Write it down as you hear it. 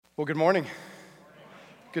Well, good morning.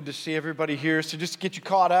 Good to see everybody here. So just to get you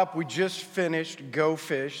caught up, we just finished Go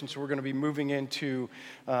Fish, and so we're going to be moving into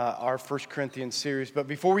our 1 Corinthians series. But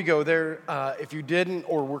before we go there, if you didn't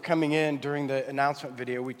or were coming in during the announcement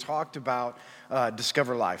video, we talked about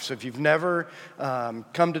Discover Life. So if you've never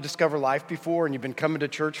come to Discover Life before and you've been coming to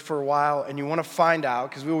church for a while and you want to find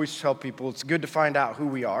out, because we always tell people it's good to find out who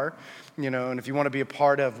we are, and if you want to be a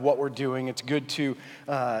part of what we're doing, it's good to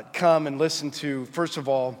come and listen to, first of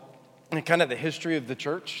all, and kind of the history of the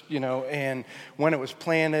church, and when it was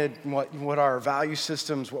planted, what our value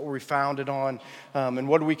systems, what were we founded on, and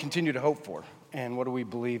what do we continue to hope for, and what do we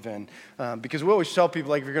believe in? Because we always tell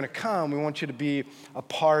people, if you're going to come, we want you to be a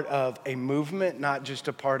part of a movement, not just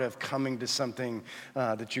a part of coming to something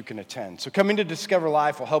that you can attend. So coming to Discover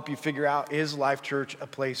Life will help you figure out, is Life Church a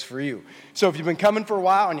place for you? So if you've been coming for a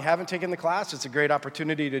while and you haven't taken the class, it's a great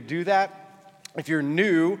opportunity to do that. If you're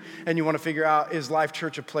new and you want to figure out, is Life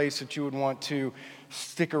Church a place that you would want to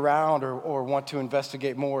stick around or want to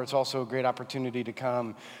investigate more, it's also a great opportunity to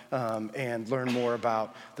come and learn more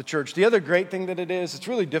about the church. The other great thing that it is, it's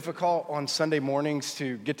really difficult on Sunday mornings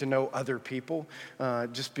to get to know other people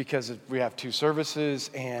just because we have two services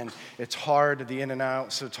and it's hard, the in and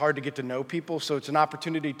out, so it's hard to get to know people. So it's an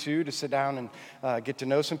opportunity, too, to sit down and get to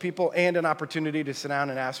know some people, and an opportunity to sit down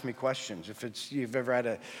and ask me questions. If you've ever had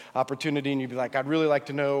an opportunity and you'd be like, I'd really like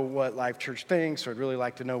to know what Life Church thinks, or I'd really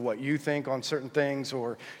like to know what you think on certain things,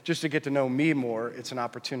 or just to get to know me more, it's an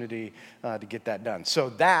opportunity to get that done.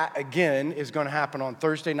 So that, again, is going to happen on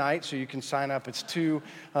Thursday night, so you can sign up. It's two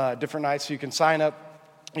different nights, so you can sign up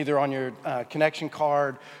either on your connection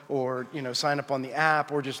card or, sign up on the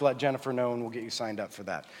app, or just let Jennifer know and we'll get you signed up for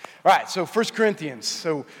that. All right, so 1 Corinthians.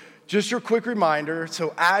 So just your quick reminder,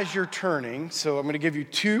 so as you're turning, so I'm going to give you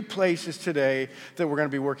two places today that we're going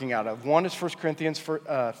to be working out of. One is 1 Corinthians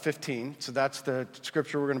 15, so that's the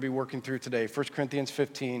scripture we're going to be working through today, 1 Corinthians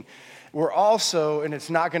 15. We're also, and it's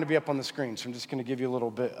not going to be up on the screen, so I'm just going to give you a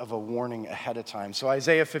little bit of a warning ahead of time. So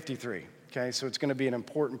Isaiah 53, okay, so it's going to be an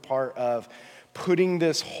important part of putting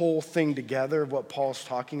this whole thing together of what Paul's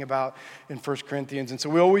talking about in 1 Corinthians. And so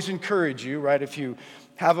we always encourage you, right, if you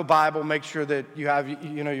have a Bible, make sure that you have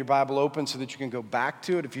your Bible open so that you can go back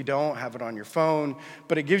to it. If you don't, have it on your phone.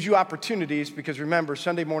 But it gives you opportunities because, remember,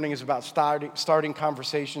 Sunday morning is about starting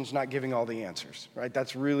conversations, not giving all the answers, right?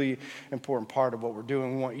 That's really important part of what we're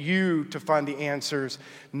doing. We want you to find the answers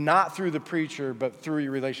not through the preacher, but through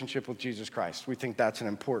your relationship with Jesus Christ. We think that's an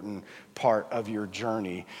important part of your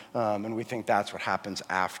journey, and we think that's what happens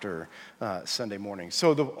after Sunday morning.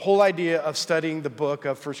 So the whole idea of studying the book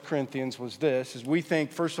of 1 Corinthians was this, is we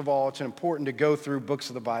think, first of all, it's important to go through books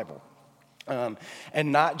of the Bible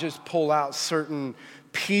and not just pull out certain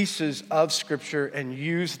pieces of Scripture and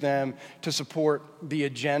use them to support the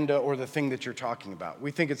agenda or the thing that you're talking about.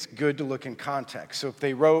 We think it's good to look in context. So if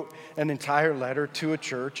they wrote an entire letter to a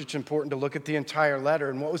church, it's important to look at the entire letter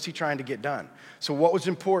and what was he trying to get done. So what was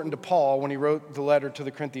important to Paul when he wrote the letter to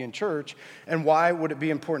the Corinthian church, and why would it be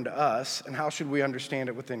important to us, and how should we understand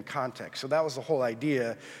it within context? So that was the whole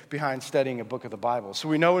idea behind studying a book of the Bible. So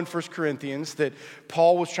we know in 1 Corinthians that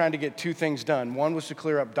Paul was trying to get two things done. One was to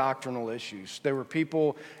clear up doctrinal issues. There were people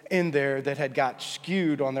in there that had got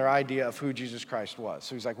skewed on their idea of who Jesus Christ was.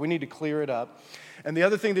 So he's like, we need to clear it up. And the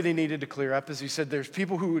other thing that he needed to clear up is he said there's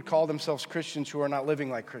people who would call themselves Christians who are not living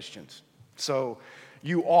like Christians. So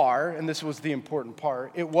you are, and this was the important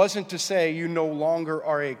part, it wasn't to say you no longer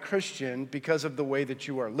are a Christian because of the way that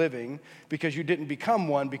you are living, because you didn't become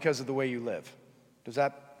one because of the way you live.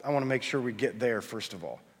 I want to make sure we get there first of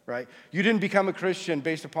all, right? You didn't become a Christian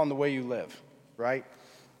based upon the way you live, right?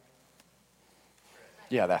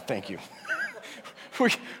 Yeah, thank you. We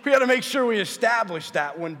got to make sure we establish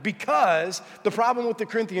that one, because the problem with the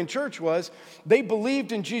Corinthian church was they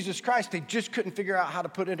believed in Jesus Christ. They just couldn't figure out how to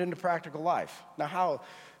put it into practical life. Now,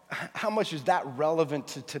 how much is that relevant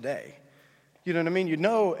to today? You know what I mean? You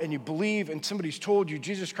know and you believe, and somebody's told you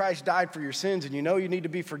Jesus Christ died for your sins, and you know you need to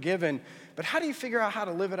be forgiven. But how do you figure out how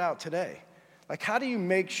to live it out today? Like, how do you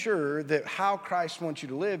make sure that how Christ wants you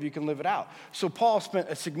to live, you can live it out? So Paul spent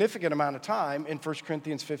a significant amount of time in 1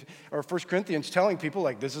 Corinthians telling people,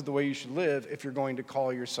 like, this is the way you should live if you're going to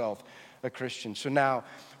call yourself a Christian. So now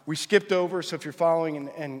we skipped over, so if you're following,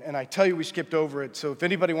 and I tell you we skipped over it, so if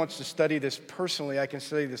anybody wants to study this personally, I can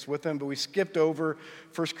study this with them, but we skipped over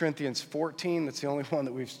 1 Corinthians 14. That's the only one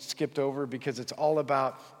that we've skipped over because it's all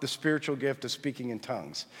about the spiritual gift of speaking in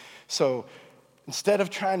tongues. So instead of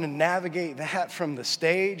trying to navigate that from the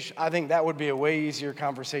stage, I think that would be a way easier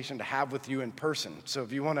conversation to have with you in person. So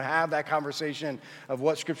if you want to have that conversation of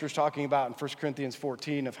what Scripture's talking about in 1 Corinthians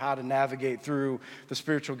 14, of how to navigate through the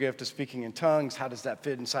spiritual gift of speaking in tongues, how does that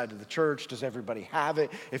fit inside of the church? Does everybody have it?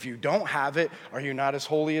 If you don't have it, are you not as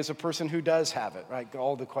holy as a person who does have it, right?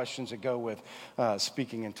 All the questions that go with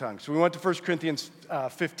speaking in tongues. So we went to 1 Corinthians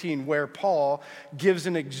 15, where Paul gives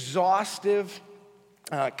an exhaustive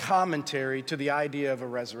commentary to the idea of a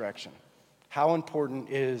resurrection. How important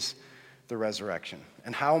is the resurrection?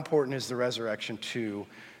 And how important is the resurrection to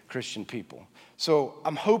Christian people? So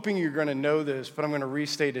I'm hoping you're going to know this, but I'm going to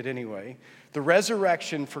restate it anyway. The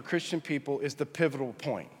resurrection for Christian people is the pivotal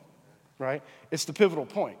point, right? It's the pivotal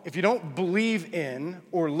point. If you don't believe in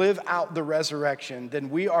or live out the resurrection, then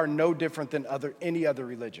we are no different than any other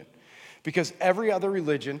religion. Because every other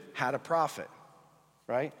religion had a prophet,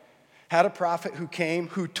 right? Had a prophet who came,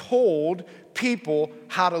 who told people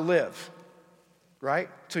how to live, right?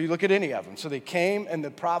 So you look at any of them. So they came and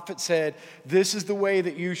the prophet said, this is the way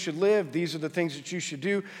that you should live. These are the things that you should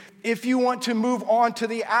do. If you want to move on to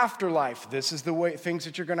the afterlife, this is the things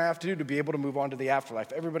that you're going to have to do to be able to move on to the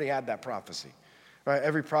afterlife. Everybody had that prophecy, right?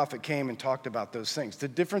 Every prophet came and talked about those things. The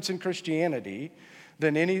difference in Christianity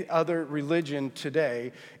than any other religion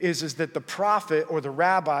today is that the prophet or the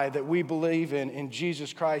rabbi that we believe in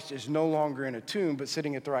Jesus Christ is no longer in a tomb, but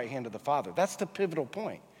sitting at the right hand of the Father. That's the pivotal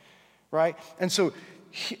point, right? And so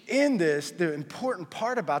in this, the important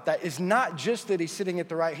part about that is not just that he's sitting at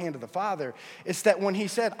the right hand of the Father. It's that when he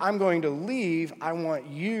said, I'm going to leave, I want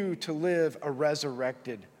you to live a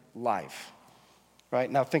resurrected life, right?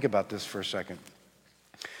 Now think about this for a second.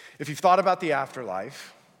 If you've thought about the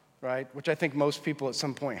afterlife, right, which I think most people at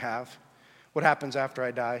some point have. What happens after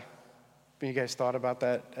I die? Have you guys thought about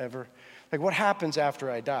that ever? Like, what happens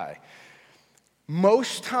after I die?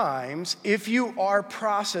 Most times, if you are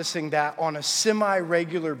processing that on a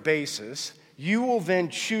semi-regular basis, you will then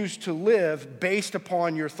choose to live based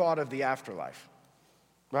upon your thought of the afterlife,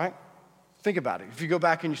 right? Think about it. If you go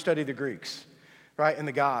back and you study the Greeks, right, and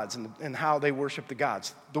the gods and how they worship the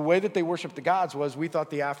gods. The way that they worshiped the gods was we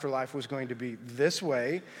thought the afterlife was going to be this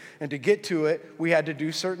way, and to get to it, we had to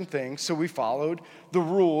do certain things, so we followed the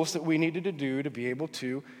rules that we needed to do to be able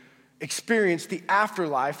to experience the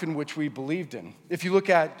afterlife in which we believed in. If you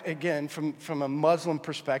look at, again, from a Muslim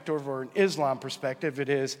perspective or an Islam perspective,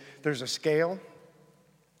 there's a scale,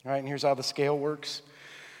 right, and here's how the scale works.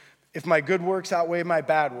 If my good works outweigh my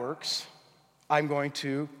bad works, I'm going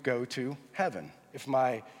to go to heaven. If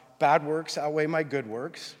my bad works outweigh my good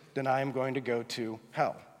works, then I am going to go to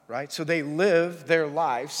hell, right? So they live their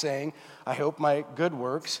life saying, I hope my good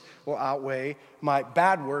works will outweigh my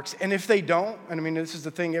bad works. And if they don't, and I mean, this is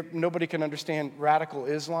the thing, nobody can understand radical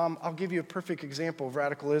Islam. I'll give you a perfect example of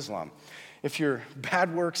radical Islam. If your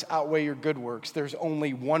bad works outweigh your good works, there's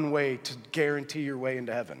only one way to guarantee your way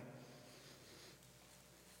into heaven,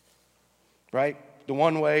 right? The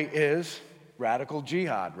one way is radical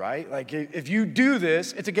jihad, right? Like if you do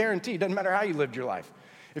this, it's a guarantee. It doesn't matter how you lived your life.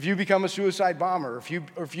 If you become a suicide bomber,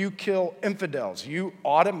 if you kill infidels, you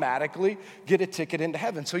automatically get a ticket into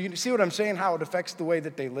heaven. So you see what I'm saying, how it affects the way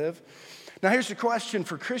that they live? Now here's the question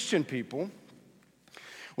for Christian people.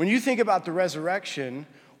 When you think about the resurrection,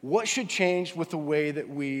 what should change with the way that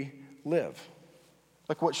we live?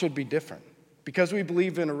 Like what should be different? Because we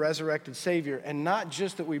believe in a resurrected Savior, and not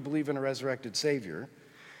just that we believe in a resurrected Savior,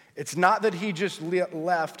 it's not that he just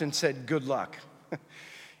left and said, good luck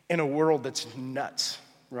in a world that's nuts,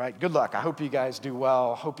 right? Good luck. I hope you guys do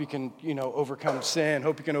well. Hope you can, overcome sin.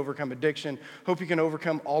 Hope you can overcome addiction. Hope you can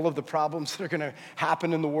overcome all of the problems that are going to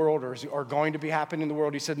happen in the world or are going to be happening in the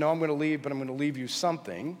world. He said, no, I'm going to leave, but I'm going to leave you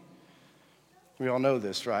something. We all know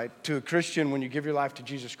this, right? To a Christian, when you give your life to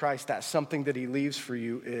Jesus Christ, that something that he leaves for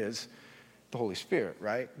you is the Holy Spirit,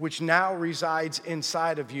 right? Which now resides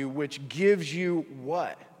inside of you, which gives you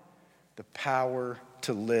what? The power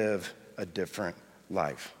to live a different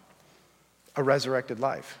life, a resurrected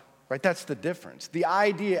life, right? That's the difference. The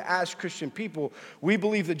idea as Christian people, we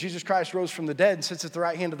believe that Jesus Christ rose from the dead and sits at the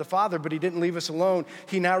right hand of the Father, but he didn't leave us alone.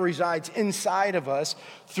 He now resides inside of us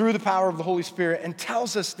through the power of the Holy Spirit and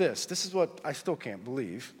tells us this. This is what I still can't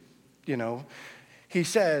believe, He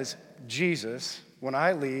says, Jesus, when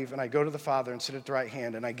I leave and I go to the Father and sit at the right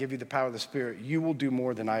hand and I give you the power of the Spirit, you will do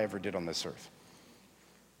more than I ever did on this earth.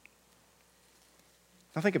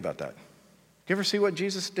 Now think about that. You ever see what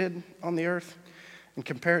Jesus did on the earth and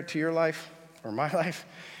compare it to your life or my life?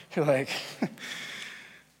 You're like,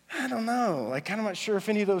 I don't know. Like, I'm not sure if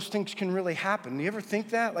any of those things can really happen. Do you ever think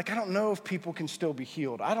that? Like, I don't know if people can still be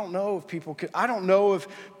healed. I don't know if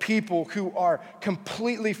people who are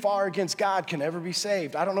completely far against God can ever be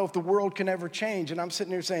saved. I don't know if the world can ever change. And I'm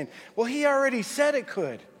sitting here saying, well, he already said it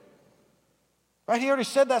could. Right? He already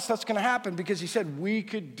said that stuff's going to happen because he said we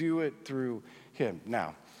could do it through him.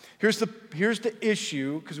 Now, here's the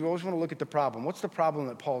issue, because we always want to look at the problem. What's the problem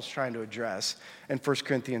that Paul's trying to address in 1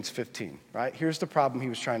 Corinthians 15, right? Here's the problem he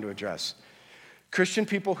was trying to address. Christian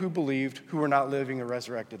people who believed who were not living a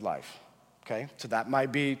resurrected life, okay? So that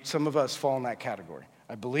might be, some of us fall in that category.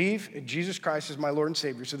 I believe in Jesus Christ as my Lord and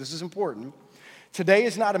Savior, so this is important. Today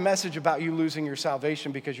is not a message about you losing your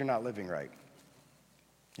salvation because you're not living right.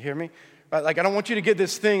 You hear me? Right? Like, I don't want you to get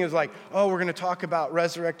this thing as like, oh, we're going to talk about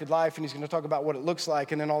resurrected life, and he's going to talk about what it looks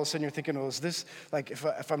like, and then all of a sudden you're thinking, well, is this, like,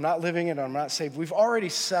 if I'm not living it, I'm not saved. We've already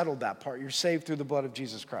settled that part. You're saved through the blood of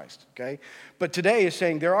Jesus Christ, okay? But today is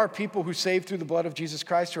saying there are people who saved through the blood of Jesus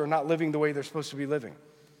Christ who are not living the way they're supposed to be living.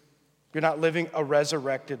 You're not living a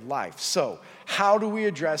resurrected life. So how do we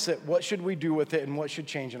address it? What should we do with it, and what should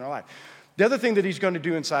change in our life? The other thing that he's going to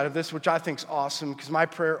do inside of this, which I think is awesome, because my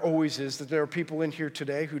prayer always is that there are people in here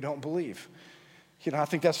today who don't believe. You know, I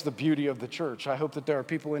think that's the beauty of the church. I hope that there are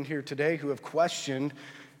people in here today who have questioned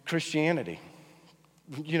Christianity,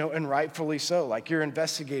 you know, and rightfully so. Like, you're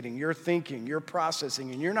investigating, you're thinking, you're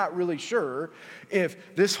processing, and you're not really sure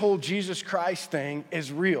if this whole Jesus Christ thing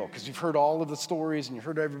is real, because you've heard all of the stories and you've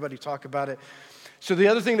heard everybody talk about it. So the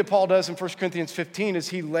other thing that Paul does in 1 Corinthians 15 is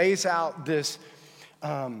he lays out this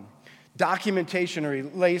documentation, or he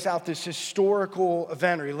lays out this historical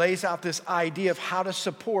event, or he lays out this idea of how to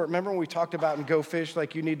support. Remember when we talked about in Go Fish,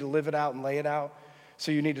 like, you need to live it out and lay it out?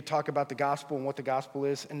 So you need to talk about the gospel and what the gospel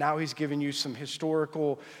is. And now he's giving you some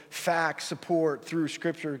historical fact support through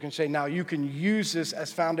scripture. You can say, now you can use this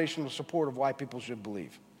as foundational support of why people should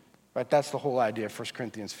believe. Right? That's the whole idea of 1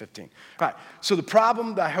 Corinthians 15. All right. So the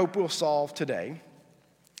problem that I hope we'll solve today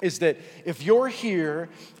is that if you're here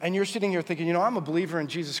and you're sitting here thinking, you know, I'm a believer in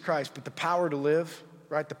Jesus Christ, but the power to live,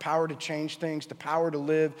 right, the power to change things, the power to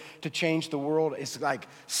live, to change the world is like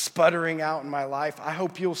sputtering out in my life. I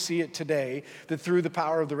hope you'll see it today that through the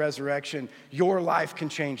power of the resurrection, your life can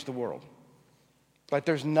change the world. Like,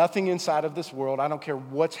 there's nothing inside of this world. I don't care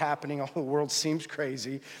what's happening. All the world seems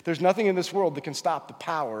crazy. There's nothing in this world that can stop the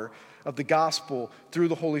power of the gospel through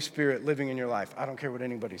the Holy Spirit living in your life. I don't care what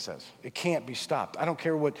anybody says. It can't be stopped. I don't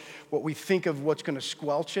care what we think of what's going to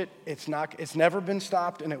squelch it. It's never been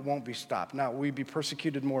stopped, and it won't be stopped. Now, will we be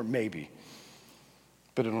persecuted more? Maybe.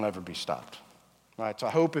 But it'll never be stopped. All right, so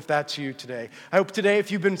I hope if that's you today. I hope today if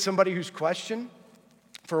you've been somebody who's questioned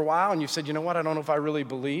for a while and you said, you know what, I don't know if I really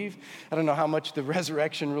believe. I don't know how much the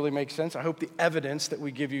resurrection really makes sense. I hope the evidence that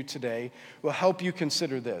we give you today will help you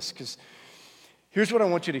consider this, because here's what I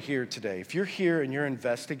want you to hear today. If you're here and you're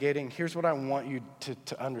investigating, here's what I want you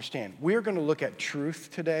to understand. We're going to look at truth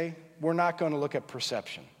today. We're not going to look at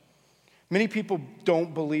perception. Many people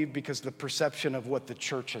don't believe because of the perception of what the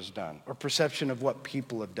church has done, or perception of what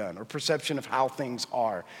people have done, or perception of how things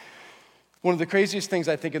are. One of the craziest things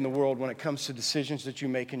I think in the world when it comes to decisions that you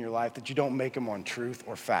make in your life, that you don't make them on truth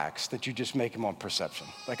or facts, that you just make them on perception.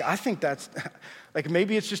 Like, I think that's, like,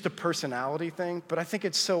 maybe it's just a personality thing, but I think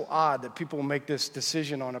it's so odd that people make this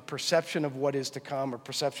decision on a perception of what is to come, or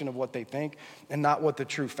perception of what they think, and not what the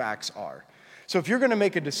true facts are. So if you're going to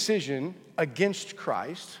make a decision against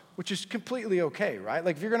Christ, which is completely okay, right?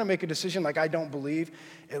 Like, if you're going to make a decision like, I don't believe,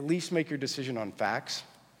 at least make your decision on facts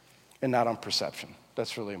and not on perception.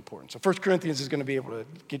 That's really important. So 1 Corinthians is going to be able to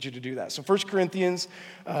get you to do that. So 1 Corinthians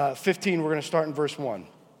 15, we're going to start in verse 1.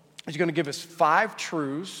 He's going to give us 5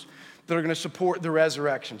 truths that are going to support the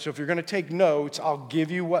resurrection. So if you're going to take notes, I'll give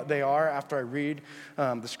you what they are after I read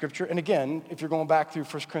the scripture. And again, if you're going back through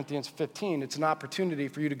 1 Corinthians 15, it's an opportunity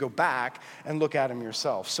for you to go back and look at them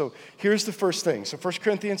yourself. So here's the first thing. So 1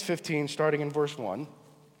 Corinthians 15, starting in verse 1.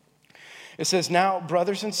 It says, now,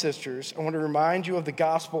 brothers and sisters, I want to remind you of the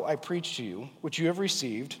gospel I preached to you, which you have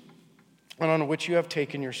received, and on which you have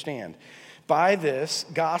taken your stand. By this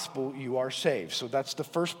gospel you are saved. So that's the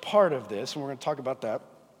first part of this, and we're going to talk about that.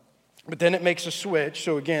 But then it makes a switch.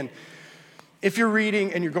 So again, if you're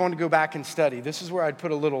reading and you're going to go back and study, this is where I'd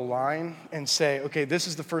put a little line and say, okay, this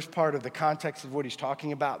is the first part of the context of what he's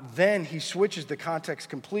talking about. Then he switches the context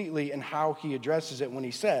completely and how he addresses it when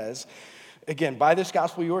he says, again, by this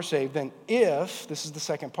gospel you are saved, then if, this is the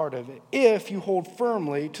second part of it, if you hold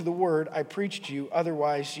firmly to the word I preached to you,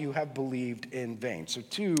 otherwise you have believed in vain. So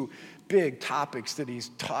 2 big topics that he's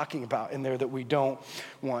talking about in there that we don't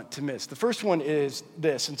want to miss. The first one is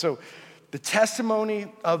this, and so The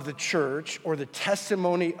testimony of the church or the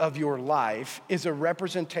testimony of your life is a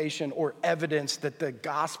representation or evidence that the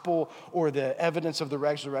gospel or the evidence of the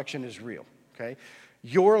resurrection is real, okay?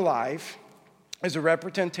 Your life is a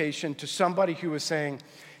representation to somebody who is saying,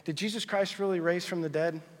 did Jesus Christ really raise from the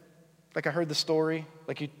dead? Like I heard the story,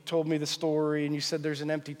 like you told me the story and you said there's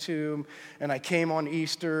an empty tomb and I came on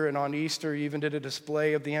Easter and on Easter you even did a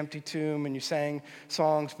display of the empty tomb and you sang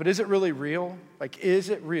songs, but is it really real? Like, is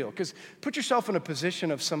it real? Because put yourself in a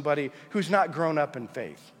position of somebody who's not grown up in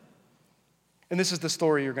faith. And this is the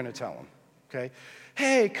story you're going to tell them, okay?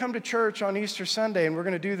 Hey, come to church on Easter Sunday and we're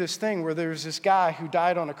going to do this thing where there's this guy who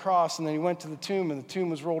died on a cross and then he went to the tomb and the tomb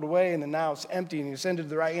was rolled away and then now it's empty and he ascended to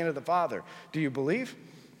the right hand of the Father. Do you believe?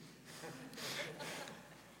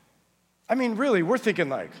 I mean, really, we're thinking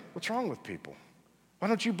like, what's wrong with people? Why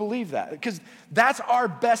don't you believe that? Because that's our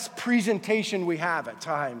best presentation we have at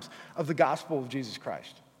times of the gospel of Jesus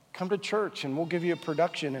Christ. Come to church and we'll give you a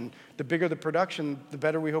production, and the bigger the production, the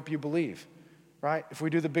better we hope you believe, right? If we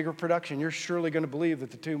do the bigger production, you're surely going to believe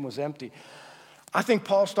that the tomb was empty. I think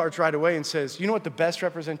Paul starts right away and says, you know what the best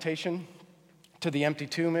representation to the empty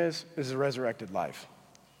tomb is the resurrected life,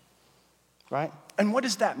 right? And what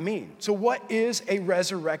does that mean? So what is a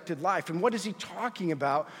resurrected life? And what is he talking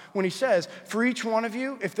about when he says, for each one of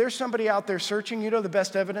you, if there's somebody out there searching, you know the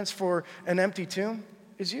best evidence for an empty tomb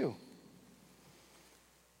is you.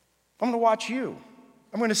 I'm going to watch you.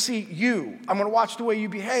 I'm going to see you. I'm going to watch the way you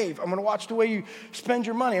behave. I'm going to watch the way you spend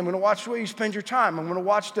your money. I'm going to watch the way you spend your time. I'm going to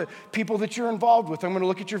watch the people that you're involved with. I'm going to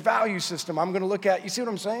look at your value system. I'm going to look at, you see what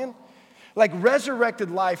I'm saying? Like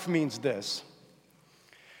resurrected life means this.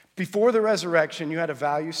 Before the resurrection, you had a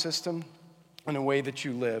value system and a way that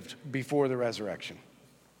you lived before the resurrection.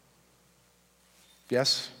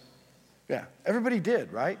 Yes? Yeah, everybody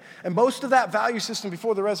did, right? And most of that value system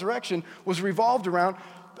before the resurrection was revolved around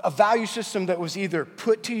a value system that was either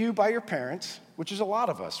put to you by your parents, which is a lot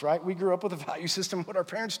of us, right? We grew up with a value system, what our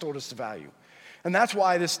parents told us to value. And that's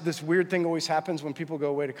why this weird thing always happens when people go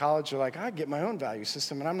away to college. They're like, I get my own value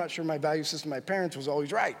system, and I'm not sure my value system, my parents was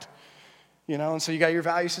always right. You know, and so you got your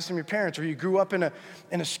value system, your parents, or you grew up in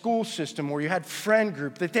a school system where you had friend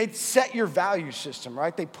group, that they'd set your value system,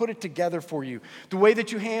 right? They put it together for you. The way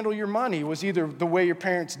that you handle your money was either the way your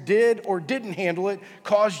parents did or didn't handle it,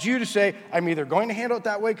 caused you to say, I'm either going to handle it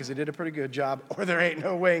that way because they did a pretty good job, or there ain't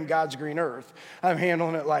no way in God's green earth I'm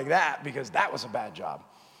handling it like that because that was a bad job,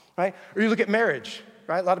 right? Or you look at marriage,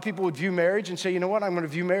 right? A lot of people would view marriage and say, you know what, I'm going to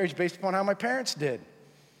view marriage based upon how my parents did.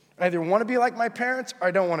 I either want to be like my parents or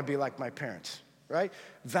I don't want to be like my parents, right?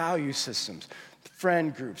 Value systems,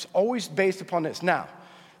 friend groups, always based upon this. Now,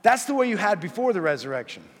 that's the way you had before the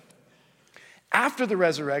resurrection. After the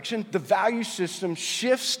resurrection, the value system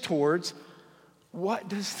shifts towards, what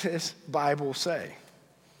does this Bible say?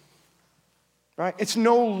 Right? It's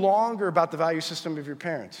no longer about the value system of your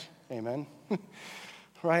parents. Amen.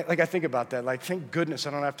 Right? Like I think about that. Like, thank goodness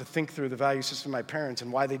I don't have to think through the value system of my parents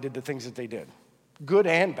and why they did the things that they did. Good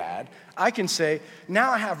and bad. I can say,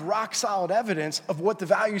 now I have rock solid evidence of what the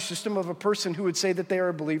value system of a person who would say that they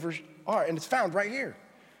are believers are. And it's found right here.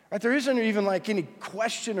 Right? There isn't even like any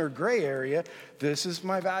question or gray area. This is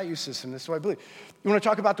my value system. This is what I believe. You want to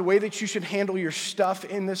talk about the way that you should handle your stuff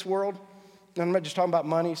in this world? And I'm not just talking about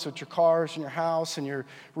money, so it's your cars and your house and your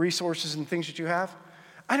resources and things that you have.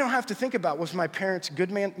 I don't have to think about, was my parents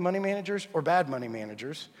good money managers or bad money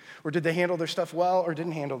managers? Or did they handle their stuff well or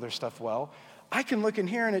didn't handle their stuff well? I can look in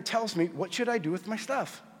here and it tells me, what should I do with my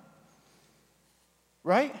stuff?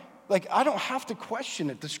 Right? Like, I don't have to question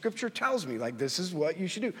it. The scripture tells me, like, this is what you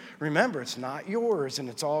should do. Remember, it's not yours and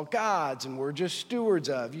it's all God's and we're just stewards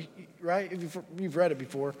of, right? You've read it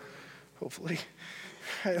before, hopefully.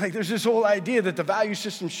 Like, there's this whole idea that the value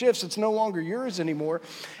system shifts. It's no longer yours anymore.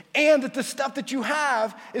 And that the stuff that you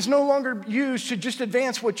have is no longer used to just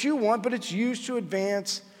advance what you want, but it's used to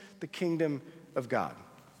advance the kingdom of God.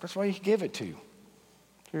 That's why he gave it to you.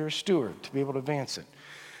 You're a steward to be able to advance it.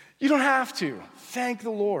 You don't have to. Thank the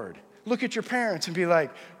Lord. Look at your parents and be like,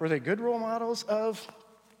 were they good role models of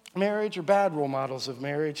marriage or bad role models of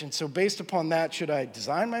marriage? And so based upon that, should I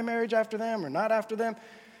design my marriage after them or not after them?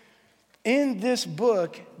 In this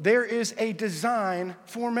book, there is a design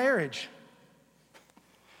for marriage.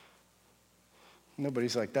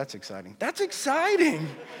 Nobody's like, that's exciting. That's exciting.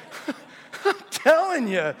 I'm telling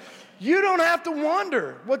you. You don't have to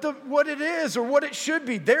wonder what it is or what it should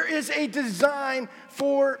be. There is a design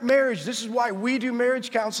for marriage. This is why we do marriage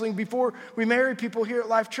counseling before we marry people here at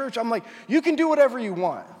Life Church. I'm like, you can do whatever you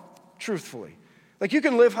want, truthfully. Like, you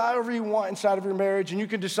can live however you want inside of your marriage, and you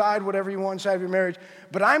can decide whatever you want inside of your marriage,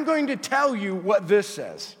 but I'm going to tell you what this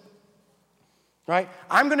says. right?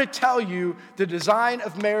 I'm going to tell you the design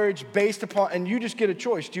of marriage based upon, and you just get a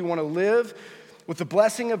choice. Do you want to live with the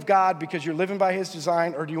blessing of God because you're living by his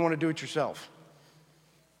design, or do you want to do it yourself?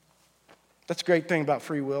 That's a great thing about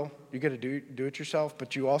free will. You get to do it yourself,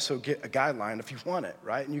 but you also get a guideline if you want it,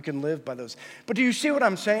 right? And you can live by those. But do you see what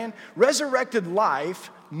I'm saying? Resurrected life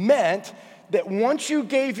meant that once you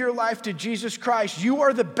gave your life to Jesus Christ, you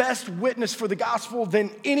are the best witness for the gospel than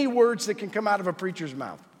any words that can come out of a preacher's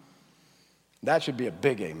mouth. That should be a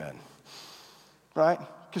big amen, right?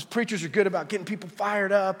 Because preachers are good about getting people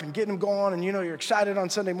fired up and getting them going, and you're excited on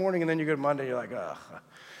Sunday morning, and then you go to Monday, you're like, ugh,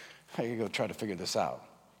 how you go try to figure this out?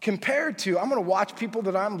 Compared to, I'm going to watch people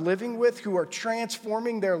that I'm living with who are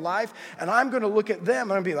transforming their life, and I'm going to look at them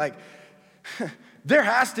and I'm be like, there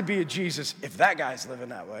has to be a Jesus if that guy's living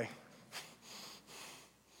that way.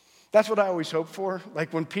 That's what I always hope for.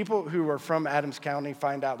 Like when people who are from Adams County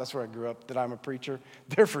find out, that's where I grew up, that I'm a preacher,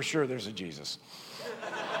 they're for sure there's a Jesus.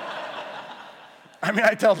 I mean,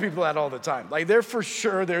 I tell people that all the time. Like, they're for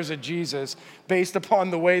sure there's a Jesus based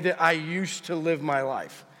upon the way that I used to live my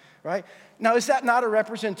life, right? Now, is that not a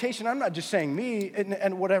representation? I'm not just saying me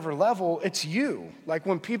and whatever level, it's you. Like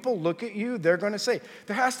when people look at you, they're going to say,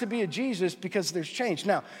 there has to be a Jesus because there's change.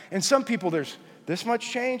 Now, in some people, there's this much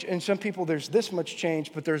change, and some people, there's this much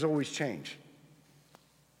change, but there's always change,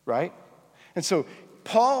 right? And so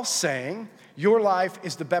Paul's saying, your life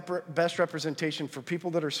is the best representation for people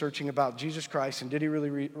that are searching about Jesus Christ and did he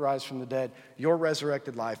really rise from the dead? Your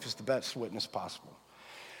resurrected life is the best witness possible.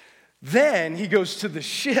 Then he goes to the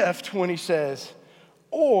shift when he says,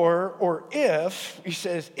 or if, he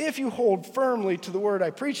says, if you hold firmly to the word I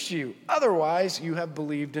preached to you, otherwise you have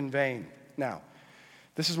believed in vain. Now,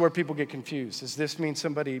 this is where people get confused. Does this mean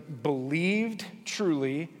somebody believed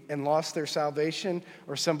truly and lost their salvation,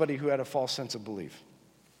 or somebody who had a false sense of belief?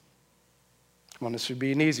 Come on, this would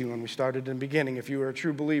be an easy one. We started in the beginning. If you were a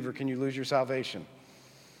true believer, can you lose your salvation?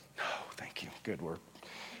 No, thank you. Good work.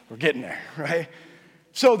 We're getting there, right?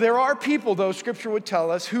 So there are people, though, Scripture would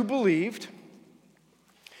tell us, who believed,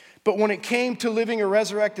 but when it came to living a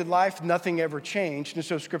resurrected life, nothing ever changed, and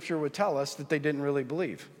so Scripture would tell us that they didn't really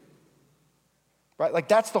believe. Right? Like,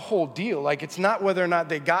 that's the whole deal. Like, it's not whether or not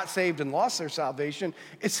they got saved and lost their salvation,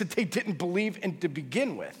 it's that they didn't believe in to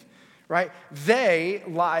begin with. Right? They,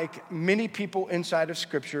 like many people inside of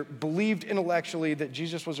Scripture, believed intellectually that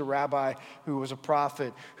Jesus was a rabbi who was a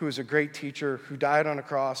prophet, who was a great teacher, who died on a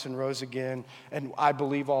cross and rose again, and I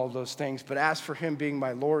believe all of those things. But as for him being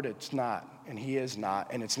my Lord, it's not, and he is not,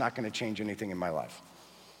 and it's not going to change anything in my life.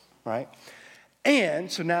 Right?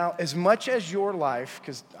 And so now, as much as your life,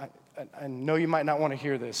 because I know you might not want to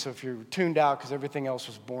hear this, so if you're tuned out because everything else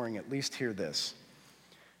was boring, at least hear this.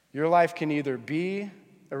 Your life can either be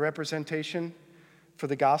a representation for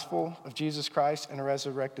the gospel of Jesus Christ and a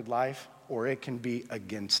resurrected life, or it can be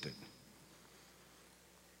against it.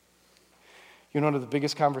 You know, one of the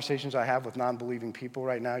biggest conversations I have with non-believing people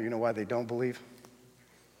right now, you know why they don't believe?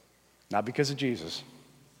 Not because of Jesus,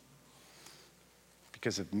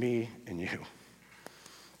 because of me and you.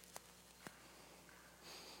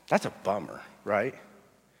 That's a bummer, right?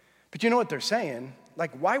 But you know what they're saying?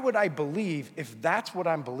 Like, why would I believe if that's what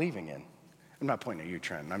I'm believing in? I'm not pointing at you,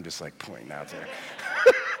 Trent. I'm just like pointing out there.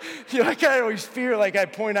 You know, I kind of always fear like I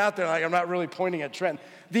point out there like I'm not really pointing at Trent.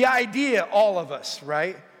 The idea, all of us,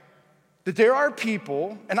 right? That there are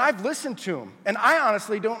people, and I've listened to them, and I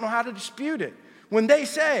honestly don't know how to dispute it. When they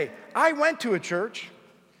say, I went to a church,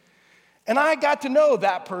 and I got to know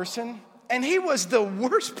that person, and he was the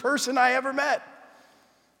worst person I ever met.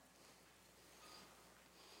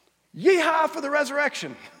 Yeehaw for the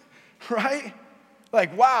resurrection, right?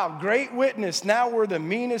 Like, wow, great witness. Now we're the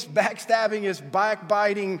meanest, backstabbingest,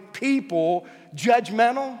 backbiting people,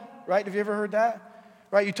 judgmental, right? Have you ever heard that?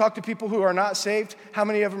 Right? You talk to people who are not saved. How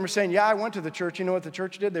many of them are saying, yeah, I went to the church. You know what the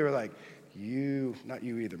church did? They were like, you, not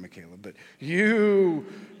you either, Michaela, but you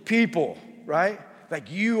people, right? Like,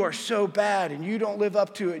 you are so bad and you don't live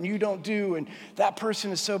up to it and you don't do, and that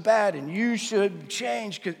person is so bad and you should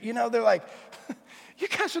change. Because, you know, they're like, you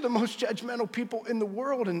guys are the most judgmental people in the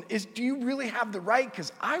world, and do you really have the right?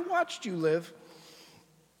 Because I watched you live.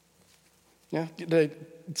 Yeah,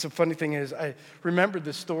 it's a funny thing is, I remembered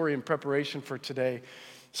this story in preparation for today.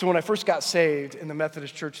 So when I first got saved in the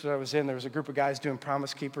Methodist church that I was in, there was a group of guys doing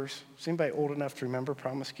Promise Keepers. Is anybody old enough to remember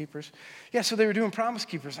Promise Keepers? Yeah, so they were doing Promise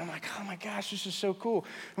Keepers. I'm like, oh my gosh, this is so cool.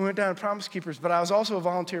 We went down to Promise Keepers, but I was also a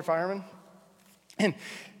volunteer fireman. And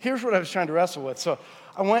here's what I was trying to wrestle with. So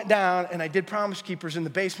I went down and I did Promise Keepers in the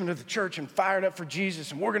basement of the church and fired up for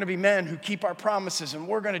Jesus. And we're going to be men who keep our promises, and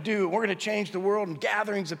we're going to change the world and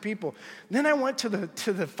gatherings of people. And then I went to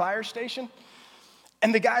the fire station,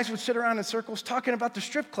 And the guys would sit around in circles talking about the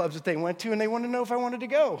strip clubs that they went to, and they wanted to know if I wanted to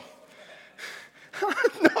go.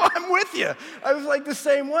 No, I'm with you. I was like the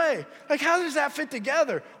same way. Like, how does that fit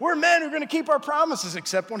together? We're men who are going to keep our promises,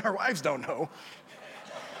 except when our wives don't know.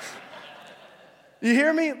 You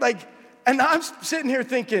hear me? Like, and I'm sitting here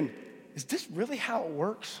thinking, is this really how it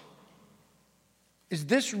works? Is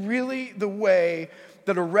this really the way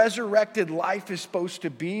that a resurrected life is supposed to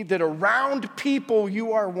be? That around people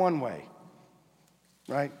you are one way,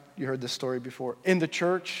 right? You heard this story before. In the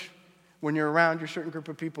church, when you're around your certain group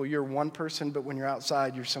of people, you're one person, but when you're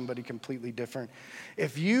outside, you're somebody completely different.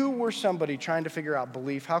 If you were somebody trying to figure out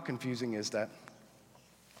belief, how confusing is that?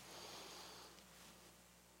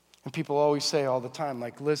 And people always say all the time,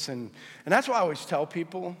 like, listen, and that's why I always tell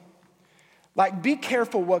people, like, be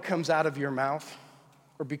careful what comes out of your mouth,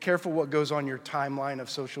 or be careful what goes on your timeline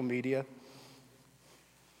of social media.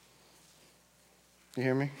 You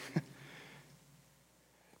hear me?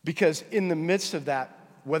 Because in the midst of that,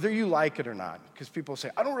 whether you like it or not, because people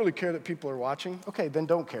say, I don't really care that people are watching. Okay, then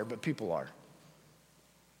don't care, but people are.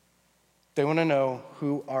 They want to know,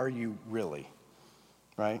 who are you really,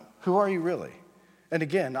 right? Who are you really? And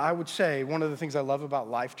again, I would say one of the things I love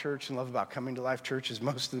about Life Church and love about coming to Life Church is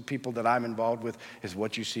most of the people that I'm involved with is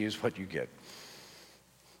what you see is what you get.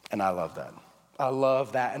 And I love that. I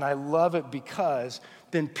love that. And I love it because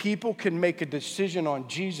then people can make a decision on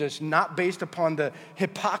Jesus not based upon the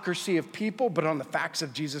hypocrisy of people, but on the facts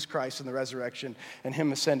of Jesus Christ and the resurrection and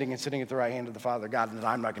him ascending and sitting at the right hand of the Father God, and that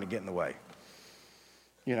I'm not going to get in the way.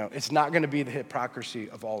 You know, it's not going to be the hypocrisy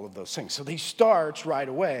of all of those things. So he starts right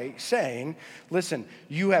away saying, listen,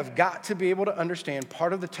 you have got to be able to understand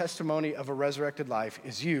part of the testimony of a resurrected life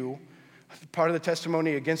is you. Part of the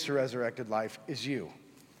testimony against a resurrected life is you.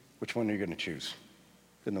 Which one are you going to choose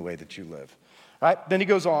in the way that you live? All right, then he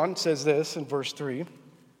goes on, says this in verse 3.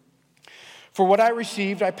 For what I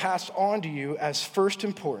received, I passed on to you as first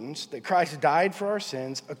importance, that Christ died for our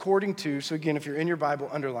sins according to, so again, if you're in your Bible,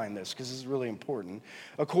 underline this because this is really important,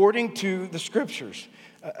 according to the scriptures,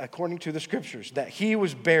 that he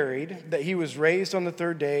was buried, that he was raised on the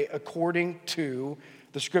third day according to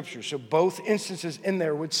the scriptures. So both instances in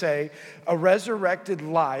there would say a resurrected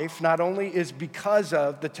life not only is because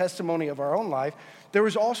of the testimony of our own life, there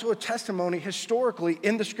was also a testimony historically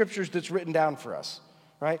in the scriptures that's written down for us,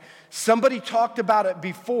 right? Somebody talked about it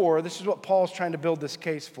before. This is what Paul's trying to build this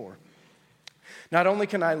case for. Not only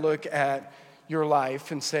can I look at your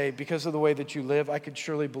life and say, because of the way that you live, I could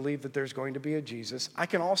surely believe that there's going to be a Jesus. I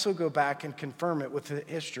can also go back and confirm it with the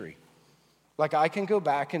history. Like I can go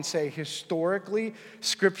back and say, historically,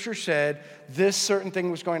 Scripture said this certain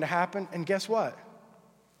thing was going to happen, and guess what?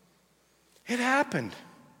 It happened,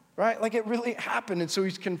 right? Like it really happened, and so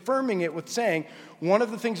he's confirming it with saying, one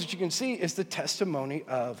of the things that you can see is the testimony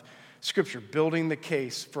of Scripture, building the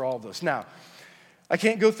case for all of this. Now, I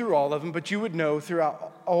can't go through all of them, but you would know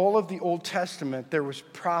throughout all of the Old Testament, there was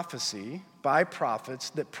prophecy by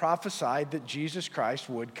prophets that prophesied that Jesus Christ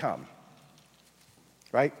would come,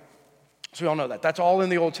 right? So we all know that. That's all in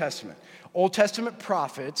the Old Testament. Old Testament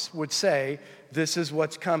prophets would say, this is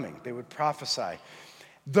what's coming. They would prophesy.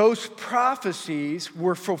 Those prophecies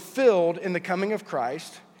were fulfilled in the coming of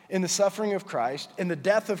Christ, in the suffering of Christ, in the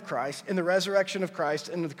death of Christ, in the resurrection of Christ,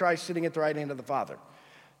 and the Christ sitting at the right hand of the Father.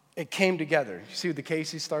 It came together. You see the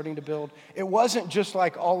case he's starting to build? It wasn't just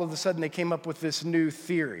like all of a sudden they came up with this new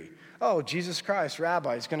theory. Oh, Jesus Christ,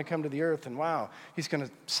 Rabbi, is going to come to the earth, and wow, he's going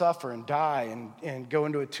to suffer and die and go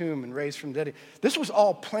into a tomb and raise from the dead. This was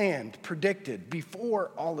all planned, predicted before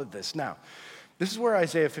all of this. Now, this is where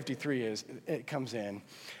Isaiah 53 is. It comes in,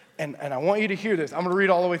 and I want you to hear this. I'm going to read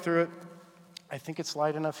all the way through it. I think it's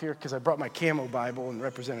light enough here because I brought my camo Bible and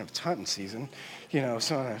representative it's hunting season, so I'm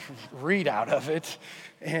going to read out of it.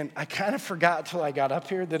 And I kind of forgot till I got up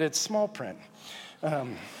here that it's small print.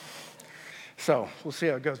 So we'll see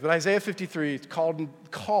how it goes. But Isaiah 53 is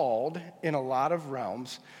called in a lot of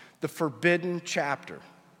realms the forbidden chapter,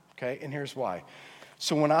 okay? And here's why.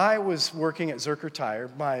 So when I was working at Zerker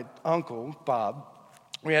Tire, my uncle, Bob,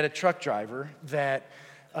 we had a truck driver that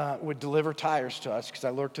would deliver tires to us because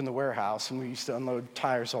I worked in the warehouse and we used to unload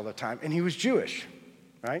tires all the time. And he was Jewish,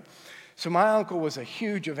 right? So my uncle was a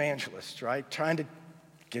huge evangelist, right? Trying to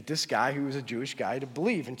get this guy who was a Jewish guy to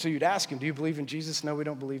believe. And so you'd ask him, do you believe in Jesus? No, we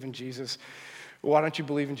don't believe in Jesus. Why don't you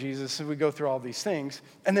believe in Jesus? And we go through all these things.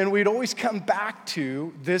 And then we'd always come back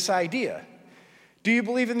to this idea. Do you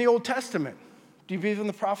believe in the Old Testament? Do you believe in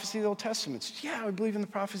the prophecy of the Old Testament? Yeah, I believe in the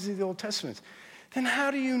prophecy of the Old Testament. Then how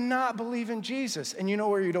do you not believe in Jesus? And you know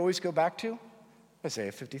where you'd always go back to?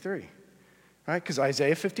 Isaiah 53, right? Because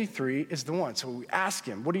Isaiah 53 is the one. So we ask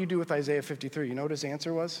him, what do you do with Isaiah 53? You know what his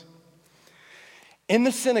answer was? In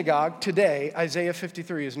the synagogue today, Isaiah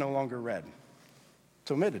 53 is no longer read.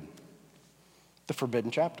 It's omitted. The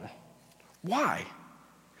forbidden chapter. Why?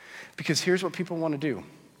 Because here's what people want to do.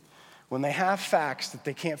 When they have facts that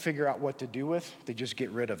they can't figure out what to do with, they just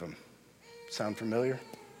get rid of them. Sound familiar?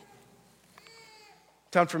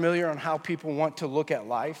 Sound familiar on how people want to look at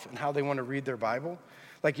life and how they want to read their Bible?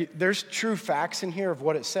 Like, there's true facts in here of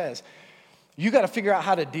what it says. You got to figure out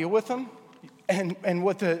how to deal with them. And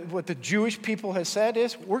what the Jewish people has said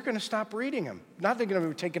is, we're going to stop reading them. Not they're going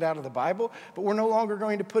to take it out of the Bible, but we're no longer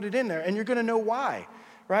going to put it in there. And you're going to know why,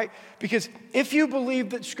 right? Because if you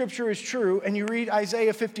believe that Scripture is true and you read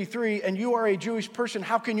Isaiah 53 and you are a Jewish person,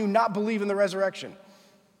 how can you not believe in the resurrection?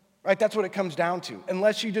 Right, that's what it comes down to.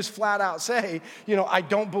 Unless you just flat out say, I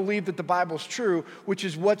don't believe that the Bible's true, which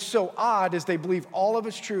is what's so odd is they believe all of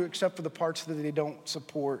it's true except for the parts that they don't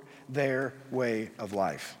support their way of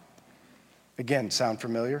life. Again, sound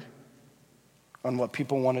familiar on what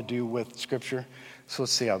people want to do with Scripture? So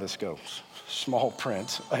let's see how this goes. Small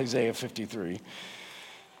print, Isaiah 53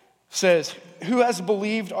 says, "Who has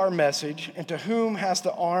believed our message, and to whom has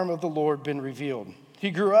the arm of the Lord been revealed?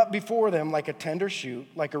 He grew up before them like a tender shoot,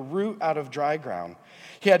 like a root out of dry ground.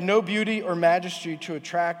 He had no beauty or majesty to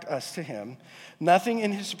attract us to him, nothing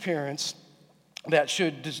in his appearance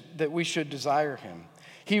that we should desire him.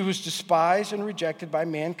 He was despised and rejected by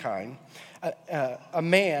mankind, a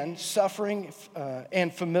man suffering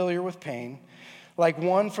and familiar with pain, like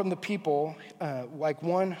one from the people, like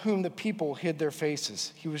one whom the people hid their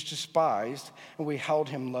faces. He was despised, and we held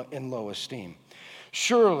him in low esteem.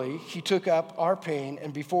 Surely he took up our pain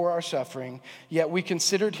and before our suffering, yet we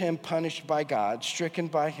considered him punished by God, stricken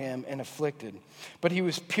by him and afflicted. But he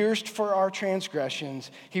was pierced for our transgressions,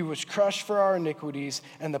 he was crushed for our iniquities,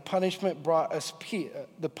 and the punishment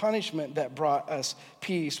that brought us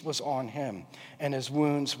peace was on him, and his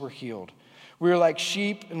wounds were healed. We are like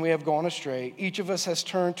sheep, and we have gone astray. Each of us has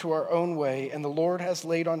turned to our own way, and the Lord has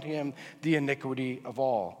laid on him the iniquity of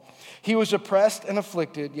all. He was oppressed and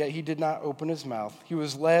afflicted, yet he did not open his mouth. He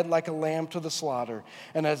was led like a lamb to the slaughter,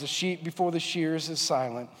 and as a sheep before the shears is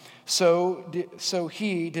silent, so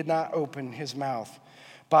he did not open his mouth.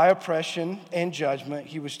 By oppression and judgment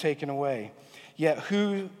he was taken away. Yet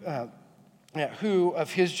who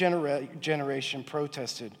of his generation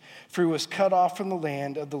protested? For he was cut off from the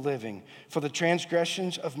land of the living. For the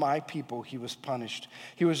transgressions of my people he was punished.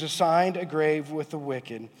 He was assigned a grave with the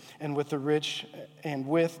wicked and with the rich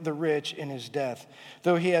in his death,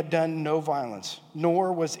 though he had done no violence,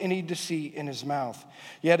 nor was any deceit in his mouth.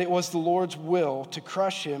 Yet it was the Lord's will to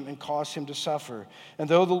crush him and cause him to suffer. And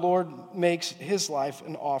though the Lord makes his life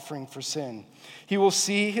an offering for sin, he will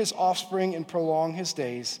see his offspring and prolong his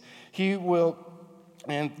days. He will,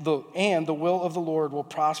 and the will of the Lord will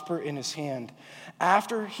prosper in his hand.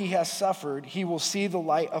 After he has suffered, he will see the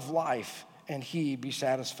light of life, and he be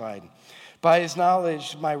satisfied. By his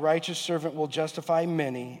knowledge, my righteous servant will justify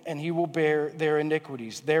many, and he will bear their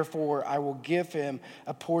iniquities. Therefore, I will give him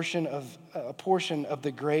a portion of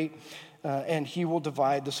the great, and he will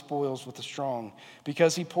divide the spoils with the strong.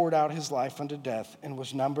 Because he poured out his life unto death and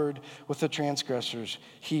was numbered with the transgressors,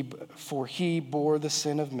 for he bore the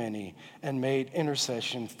sin of many and made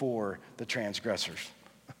intercession for the transgressors.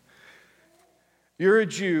 You're a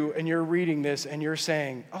Jew and you're reading this and you're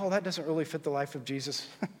saying, oh, that doesn't really fit the life of Jesus.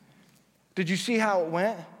 Did you see how it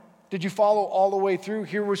went? Did you follow all the way through?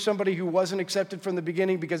 Here was somebody who wasn't accepted from the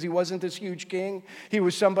beginning because he wasn't this huge king. He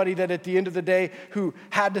was somebody that at the end of the day who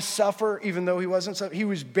had to suffer even though he wasn't. He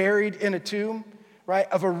was buried in a tomb, right,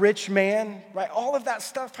 of a rich man, right? All of that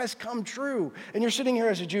stuff has come true. And you're sitting here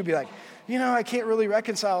as a Jew be like, I can't really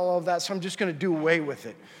reconcile all of that, so I'm just going to do away with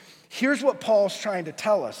it. Here's what Paul's trying to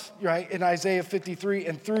tell us, right, in Isaiah 53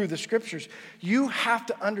 and through the scriptures. You have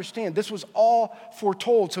to understand this was all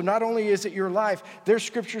foretold. So not only is it your life, there's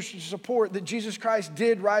scriptures to support that Jesus Christ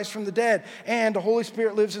did rise from the dead and the Holy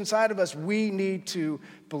Spirit lives inside of us. We need to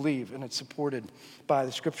believe, and it's supported by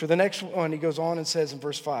the scripture. The next one, he goes on and says in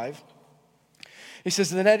verse 5, he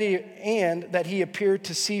says, that he appeared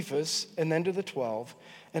to Cephas and then to the 12,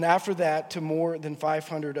 and after that to more than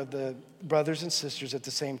 500 of the brothers and sisters at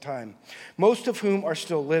the same time, most of whom are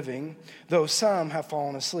still living, though some have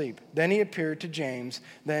fallen asleep. Then he appeared to James,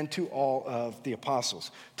 then to all of the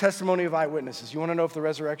apostles. Testimony of eyewitnesses. You want to know if the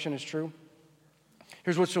resurrection is true?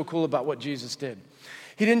 Here's what's so cool about what Jesus did.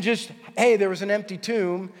 He didn't just, hey, there was an empty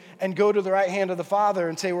tomb, and go to the right hand of the Father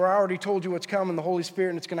and say, well, I already told you what's coming, the Holy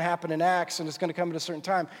Spirit, and it's going to happen in Acts, and it's going to come at a certain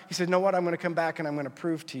time. He said, know what? I'm going to come back, and I'm going to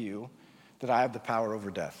prove to you that I have the power over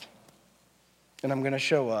death. And I'm going to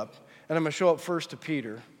show up. And I'm going to show up first to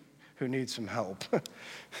Peter, who needs some help.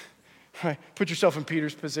 Right? Put yourself in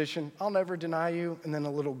Peter's position. I'll never deny you. And then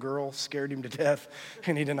a little girl scared him to death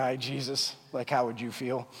and he denied Jesus. Like, how would you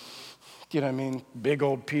feel? You know what I mean? Big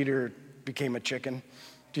old Peter became a chicken,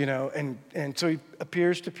 you know, and so he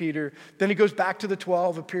appears to Peter. Then he goes back to the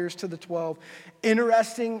 12, appears to the 12.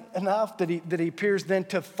 Interesting enough that he appears then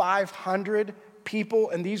to 500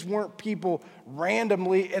 people, and these weren't people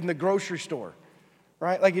randomly in the grocery store,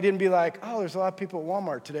 right? Like he didn't be like, oh, there's a lot of people at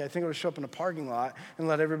Walmart today. I think I'll show up in a parking lot and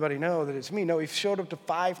let everybody know that it's me. No, he showed up to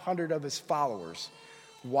 500 of his followers.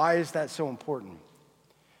 Why is that so important?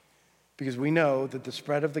 Because we know that the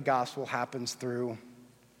spread of the gospel happens through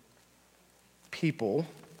people,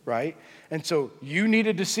 right? And so you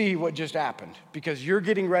needed to see what just happened because you're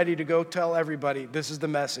getting ready to go tell everybody, this is the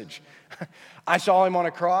message. I saw him on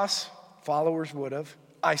a cross, followers would have.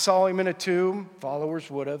 I saw him in a tomb,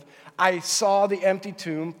 followers would have. I saw the empty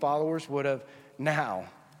tomb, followers would have. Now,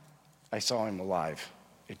 I saw him alive.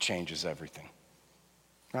 It changes everything,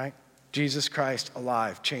 right? Jesus Christ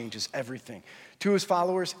alive changes everything. To his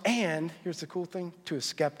followers, and here's the cool thing, to his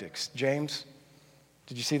skeptics. James,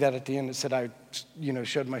 did you see that at the end? It said, I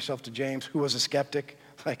showed myself to James, who was a skeptic.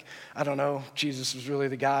 Like, I don't know, Jesus was really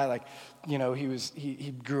the guy. Like,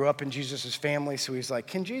 he grew up in Jesus' family, so he's like,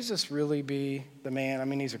 can Jesus really be the man? I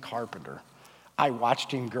mean, he's a carpenter. I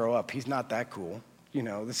watched him grow up. He's not that cool.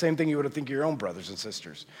 The same thing you would have think of your own brothers and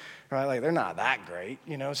sisters, right? Like, they're not that great,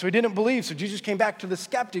 So he didn't believe. So Jesus came back to the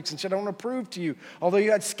skeptics and said, I want to prove to you, although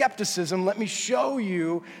you had skepticism, let me show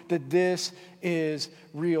you that this is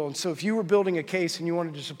real. And so if you were building a case and you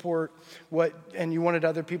wanted to support and you wanted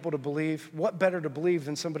other people to believe, what better to believe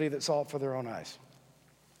than somebody that saw it for their own eyes?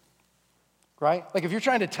 Right? Like if you're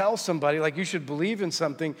trying to tell somebody, like you should believe in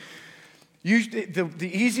something, the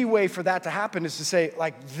easy way for that to happen is to say,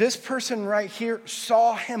 like, this person right here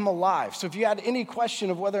saw him alive. So if you had any question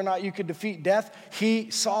of whether or not you could defeat death, he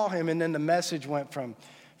saw him. And then the message went from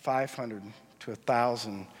 500 to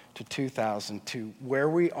 1,000 to 2,000 to where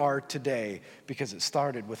we are today because it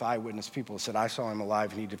started with eyewitness people who said, I saw him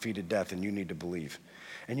alive and he defeated death and you need to believe.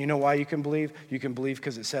 And you know why you can believe? You can believe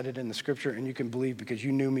because it said it in the scripture, and you can believe because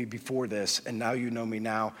you knew me before this, and now you know me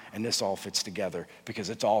now, and this all fits together because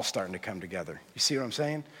it's all starting to come together. You see what I'm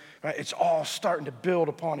saying? Right? It's all starting to build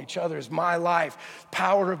upon each other. It's my life,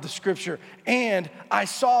 power of the scripture, and I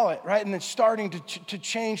saw it, right? And it's starting to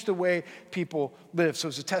change the way people live. So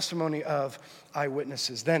it's a testimony of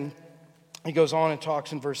eyewitnesses. Then he goes on and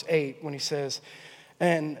talks in verse 8 when he says,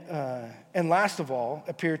 and last of all,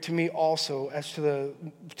 appeared to me also as to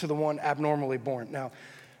the one abnormally born. Now,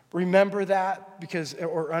 remember that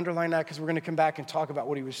or underline that because we're going to come back and talk about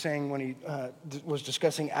what he was saying when he was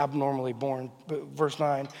discussing abnormally born. Verse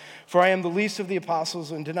 9, for I am the least of the apostles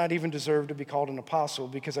and did not even deserve to be called an apostle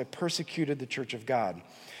because I persecuted the church of God.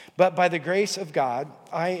 But by the grace of God,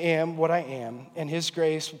 I am what I am, and his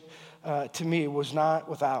grace to me was not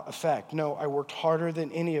without effect. No, I worked harder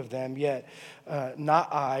than any of them, yet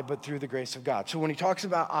not I, but through the grace of God. So when he talks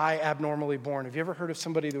about I abnormally born, have you ever heard of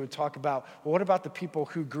somebody that would talk about, well, what about the people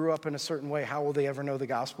who grew up in a certain way? How will they ever know the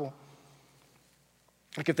gospel?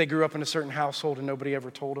 Like if they grew up in a certain household and nobody ever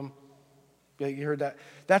told them. Yeah, you heard that?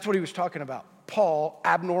 That's what he was talking about. Paul,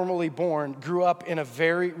 abnormally born, grew up in a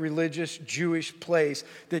very religious Jewish place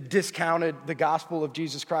that discounted the gospel of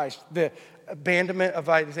Jesus Christ. The abandonment of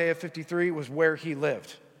Isaiah 53 was where he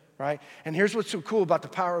lived, right? And here's what's so cool about the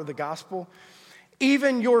power of the gospel.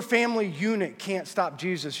 Even your family unit can't stop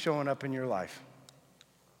Jesus showing up in your life.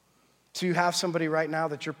 So you have somebody right now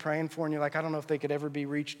that you're praying for and you're like, I don't know if they could ever be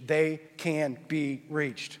reached. They can be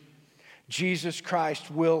reached. Jesus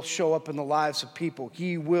Christ will show up in the lives of people.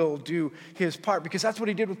 He will do his part because that's what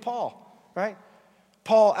he did with Paul, right?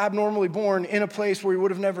 Paul, abnormally born in a place where he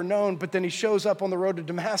would have never known, but then he shows up on the road to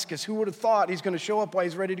Damascus. Who would have thought he's going to show up while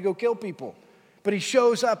he's ready to go kill people? But he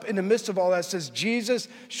shows up in the midst of all that. It says Jesus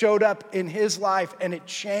showed up in his life and it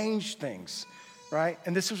changed things, right?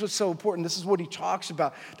 And this is what's so important. This is what he talks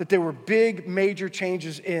about, that there were big, major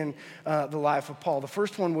changes in the life of Paul. The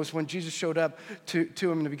first one was when Jesus showed up to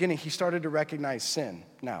him in the beginning, he started to recognize sin.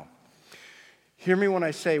 Now, hear me when I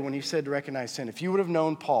say, when he said to recognize sin, if you would have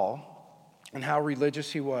known Paul and how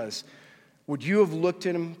religious he was, would you have looked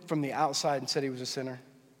at him from the outside and said he was a sinner?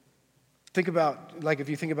 Think about, like if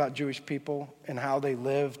you think about Jewish people and how they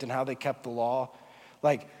lived and how they kept the law,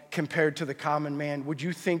 like compared to the common man, would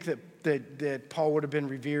you think that Paul would have been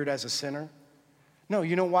revered as a sinner? No,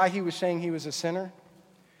 you know why he was saying he was a sinner?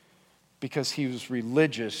 Because he was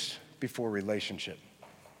religious before relationship.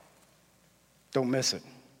 Don't miss it.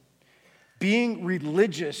 Being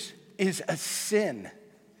religious is a sin.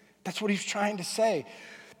 That's what he's trying to say.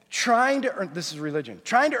 This is religion.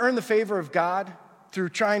 Trying to earn the favor of God through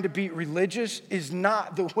trying to be religious is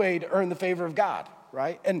not the way to earn the favor of God,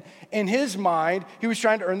 right? And in his mind, he was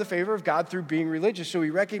trying to earn the favor of God through being religious. So he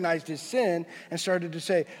recognized his sin and started to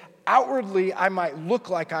say, outwardly, I might look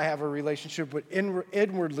like I have a relationship, but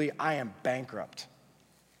inwardly, I am bankrupt.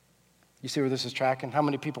 You see where this is tracking? How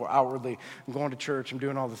many people are outwardly, I'm going to church, I'm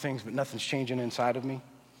doing all the things, but nothing's changing inside of me?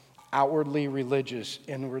 Outwardly religious,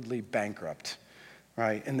 inwardly bankrupt,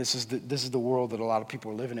 right? And this is the world that a lot of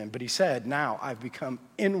people are living in. But he said, now I've become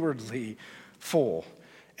inwardly full.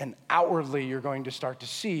 And outwardly, you're going to start to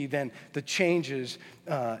see then the changes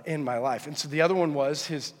in my life. And so the other one was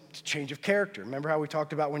his change of character. Remember how we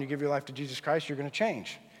talked about when you give your life to Jesus Christ, you're going to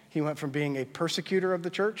change. He went from being a persecutor of the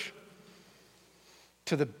church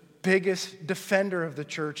to the biggest defender of the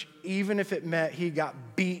church, even if it meant he got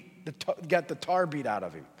the tar beat out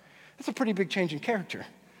of him. That's a pretty big change in character,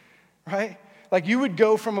 right? Like you would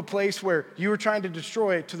go from a place where you were trying to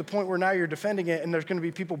destroy it to the point where now you're defending it and there's going to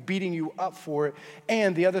be people beating you up for it.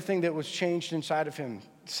 And the other thing that was changed inside of him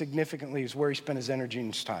significantly is where he spent his energy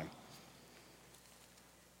and his time,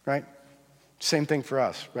 right? Same thing for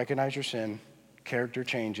us. Recognize your sin, character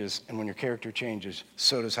changes, and when your character changes,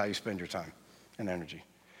 so does how you spend your time and energy.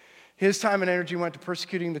 His time and energy went to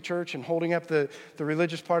persecuting the church and holding up the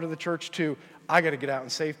religious part of the church to, I got to get out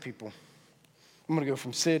and save people. I'm going to go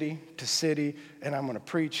from city to city, and I'm going to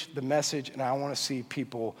preach the message, and I want to see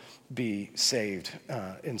people be saved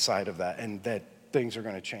inside of that, and that things are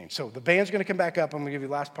going to change. So the band's going to come back up. I'm going to give you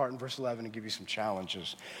the last part in verse 11 and give you some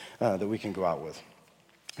challenges that we can go out with.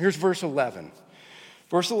 Here's verse 11.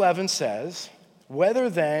 Verse 11 says, whether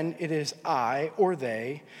then it is I or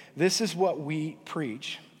they, this is what we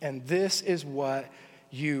preach, and this is what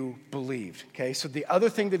you believed. Okay, so the other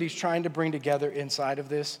thing that he's trying to bring together inside of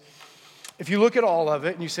this, if you look at all of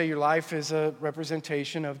it and you say your life is a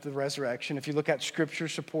representation of the resurrection, if you look at Scripture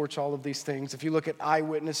supports all of these things, if you look at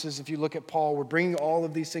eyewitnesses, if you look at Paul, we're bringing all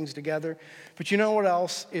of these things together. But you know what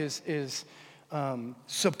else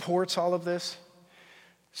supports all of this?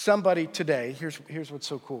 Somebody today, here's what's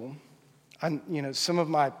so cool. Some of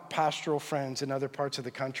my pastoral friends in other parts of the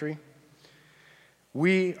country,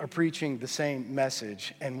 we are preaching the same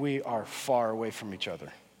message and we are far away from each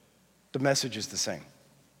other. The message is the same,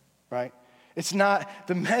 right? It's not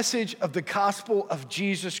the message of the gospel of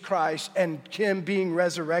Jesus Christ and him being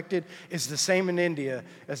resurrected is the same in India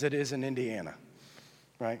as it is in Indiana,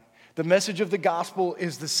 right? The message of the gospel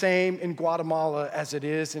is the same in Guatemala as it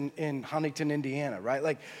is in Huntington, Indiana, right?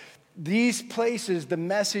 Like these places, the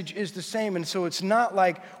message is the same. And so it's not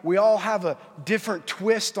like we all have a different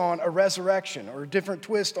twist on a resurrection or a different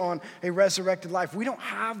twist on a resurrected life. We don't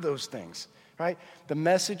have those things, right? The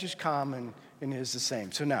message is common and is the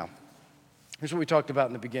same. So now, here's what we talked about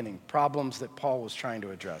in the beginning, problems that Paul was trying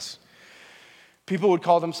to address. People would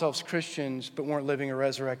call themselves Christians but weren't living a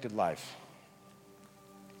resurrected life,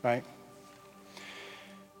 right?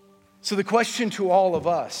 So the question to all of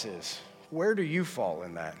us is, where do you fall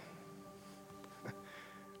in that?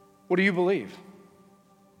 What do you believe?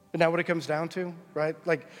 Isn't that what it comes down to, right?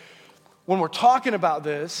 Like when we're talking about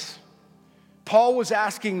this, Paul was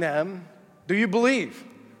asking them, do you believe?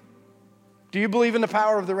 Do you believe in the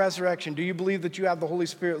power of the resurrection? Do you believe that you have the Holy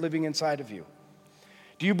Spirit living inside of you?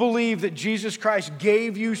 Do you believe that Jesus Christ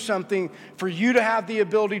gave you something for you to have the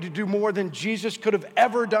ability to do more than Jesus could have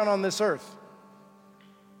ever done on this earth?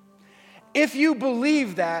 If you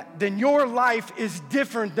believe that, then your life is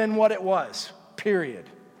different than what it was, period.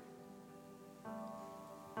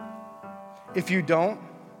 If you don't,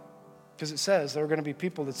 because it says there are going to be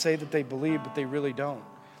people that say that they believe, but they really don't.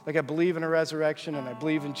 Like I believe in a resurrection and I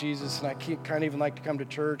believe in Jesus and I kind of even like to come to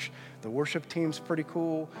church. The worship team's pretty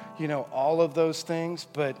cool, all of those things.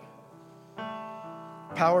 But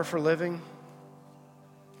power for living,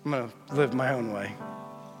 I'm going to live my own way,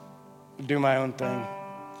 do my own thing.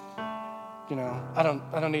 I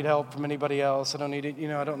don't need help from anybody else. I don't need it.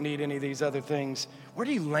 I don't need any of these other things. Where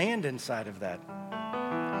do you land inside of that?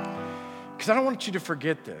 Because I don't want you to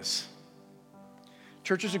forget this.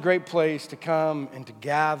 Church is a great place to come and to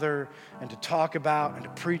gather and to talk about and to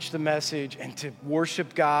preach the message and to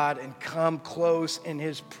worship God and come close in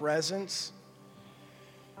His presence.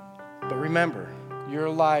 But remember, your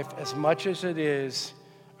life, as much as it is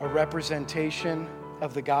a representation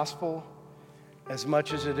of the gospel, as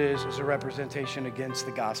much as it is a representation against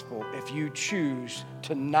the gospel, if you choose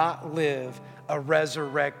to not live a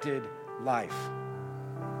resurrected life.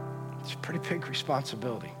 It's a pretty big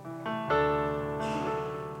responsibility.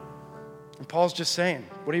 And Paul's just saying,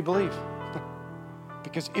 what do you believe?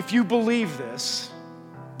 Because if you believe this,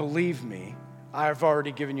 believe me, I've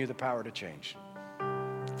already given you the power to change.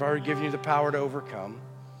 I've already given you the power to overcome.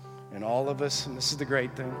 And all of us, and this is the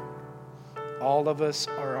great thing, all of us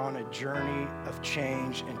are on a journey of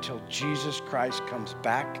change until Jesus Christ comes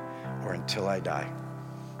back or until I die.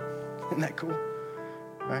 Isn't that cool?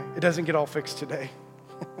 Right? It doesn't get all fixed today.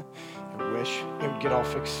 I wish it would get all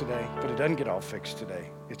fixed today, but it doesn't get all fixed today.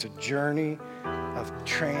 It's a journey of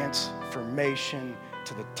transformation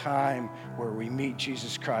to the time where we meet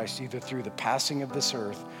Jesus Christ, either through the passing of this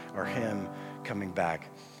earth or him coming back.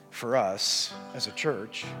 For us, as a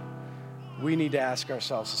church, we need to ask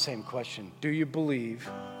ourselves the same question. Do you believe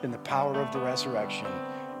in the power of the resurrection?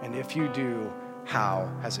 And if you do,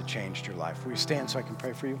 how has it changed your life? Will you stand so I can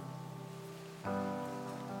pray for you?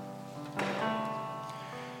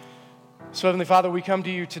 So, Heavenly Father, we come to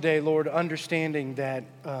you today, Lord, understanding that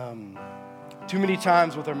too many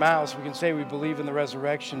times with our mouths we can say we believe in the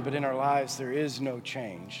resurrection, but in our lives there is no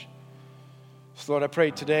change. So, Lord, I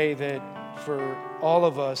pray today that for all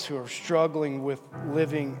of us who are struggling with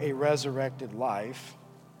living a resurrected life,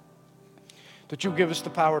 that you'll give us the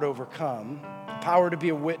power to overcome, the power to be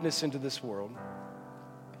a witness into this world,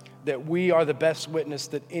 that we are the best witness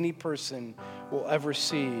that any person will ever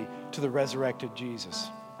see to the resurrected Jesus.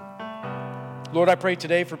 Lord, I pray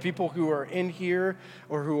today for people who are in here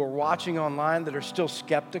or who are watching online that are still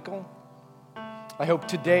skeptical. I hope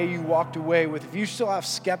today you walked away with, if you still have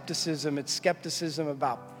skepticism, it's skepticism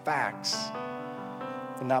about facts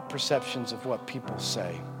and not perceptions of what people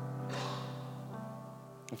say.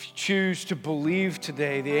 If you choose to believe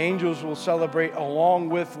today, the angels will celebrate along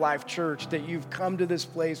with Life Church that you've come to this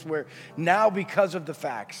place where now, because of the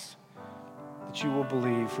facts, that you will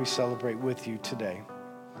believe. We celebrate with you today.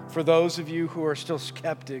 For those of you who are still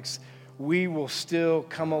skeptics, we will still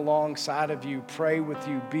come alongside of you, pray with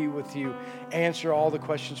you, be with you, answer all the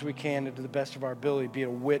questions we can, and to the best of our ability, be a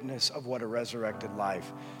witness of what a resurrected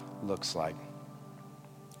life looks like.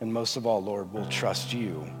 And most of all, Lord, we'll trust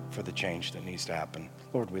you for the change that needs to happen.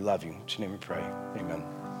 Lord, we love you. In your name we pray. Amen.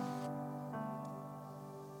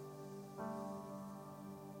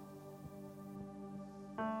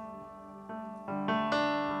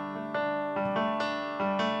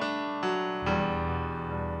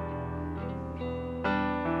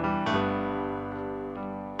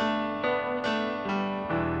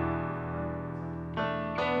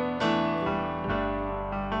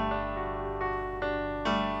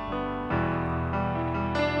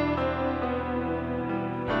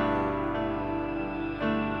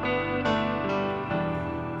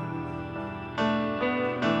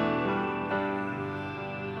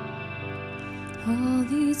 All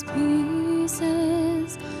these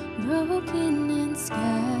pieces broken and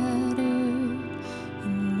scattered,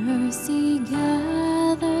 in mercy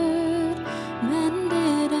gathered,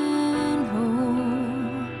 mended and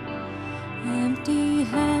whole,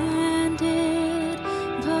 empty-handed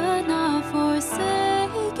but not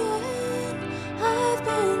forsaken. I've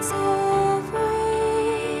been so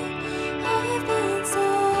free, I've been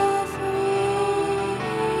so free.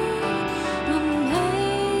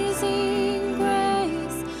 Amazing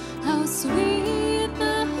grace, how sweet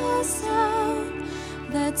the sound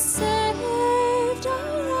that saved a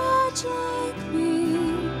wretch like me.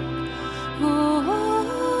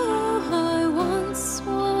 Oh, I once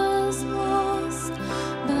was lost,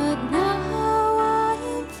 but now I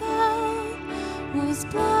am found, was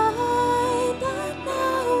blind, but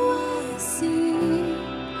now I see.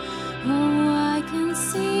 Oh, I can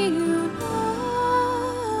see you now.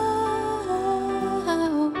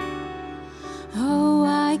 Oh,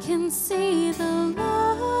 I can see the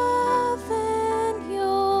love in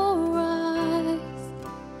your eyes,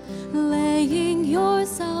 laying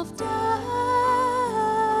yourself down,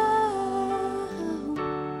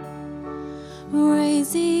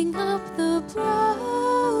 raising up the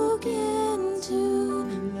broken to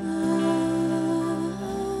life.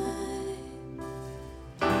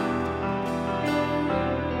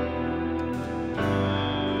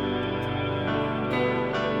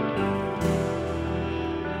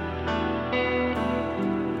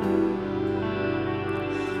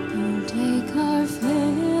 You take our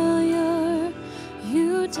failure,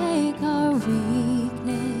 you take our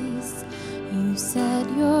weakness, you set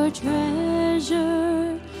your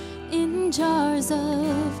treasure in jars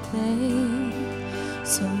of clay.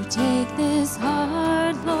 So take this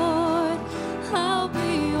heart, Lord, I'll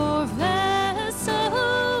be your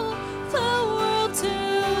vessel, the world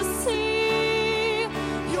to see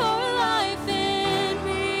your life in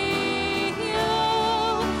me.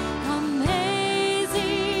 Oh,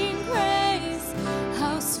 amazing grace,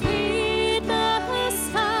 how sweet the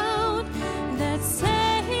sound that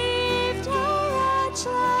saved a wretch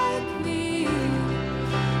like me.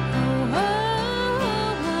 Oh, I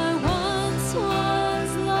once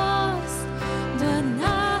was lost,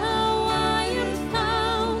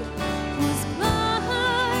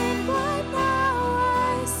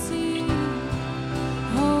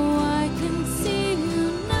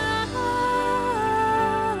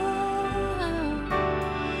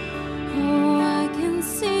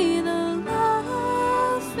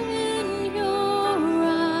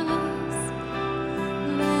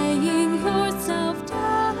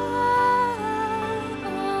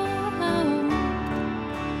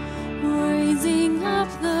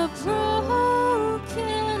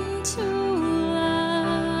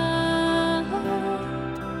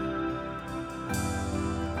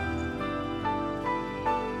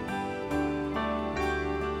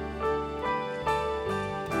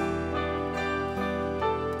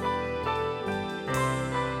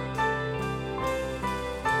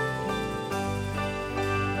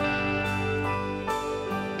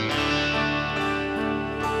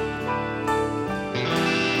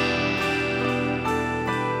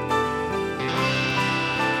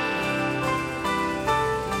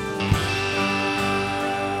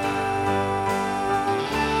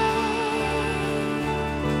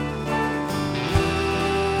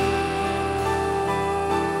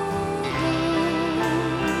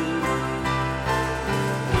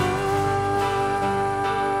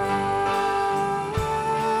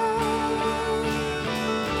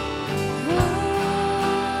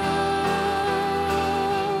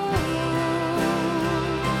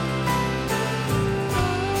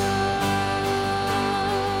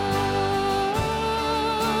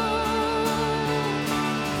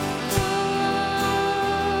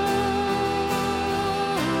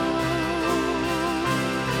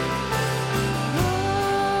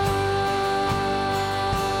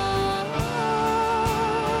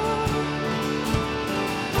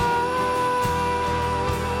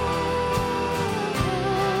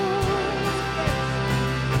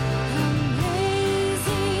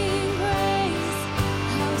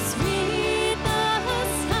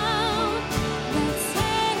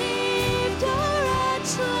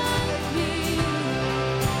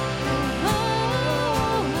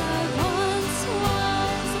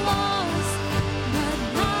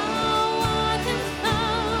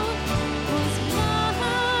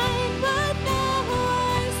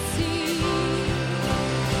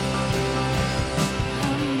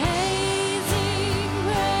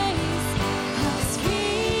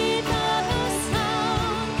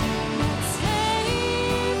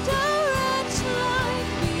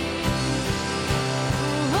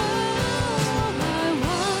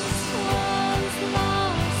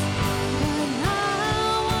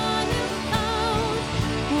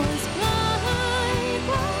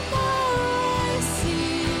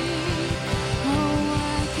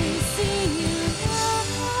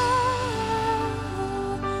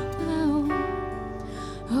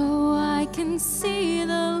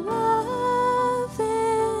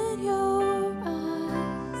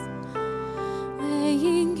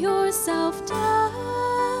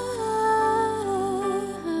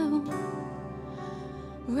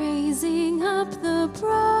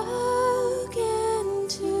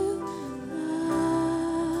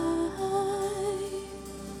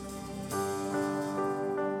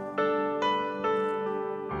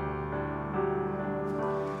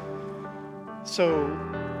 So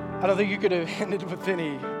I don't think you could have ended with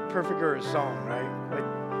any perfecter song, right?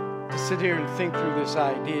 Like to sit here and think through this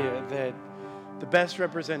idea that the best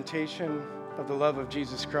representation of the love of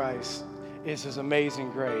Jesus Christ is his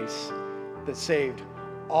amazing grace that saved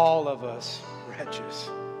all of us wretches,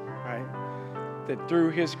 right? That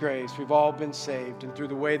through his grace, we've all been saved, and through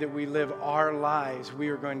the way that we live our lives,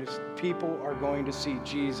 people are going to see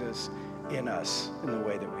Jesus in us in the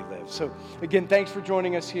way that we live. So again, thanks for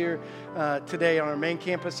joining us here today on our main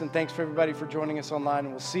campus, and thanks for everybody for joining us online,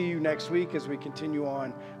 and we'll see you next week as we continue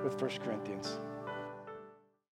on with 1 Corinthians.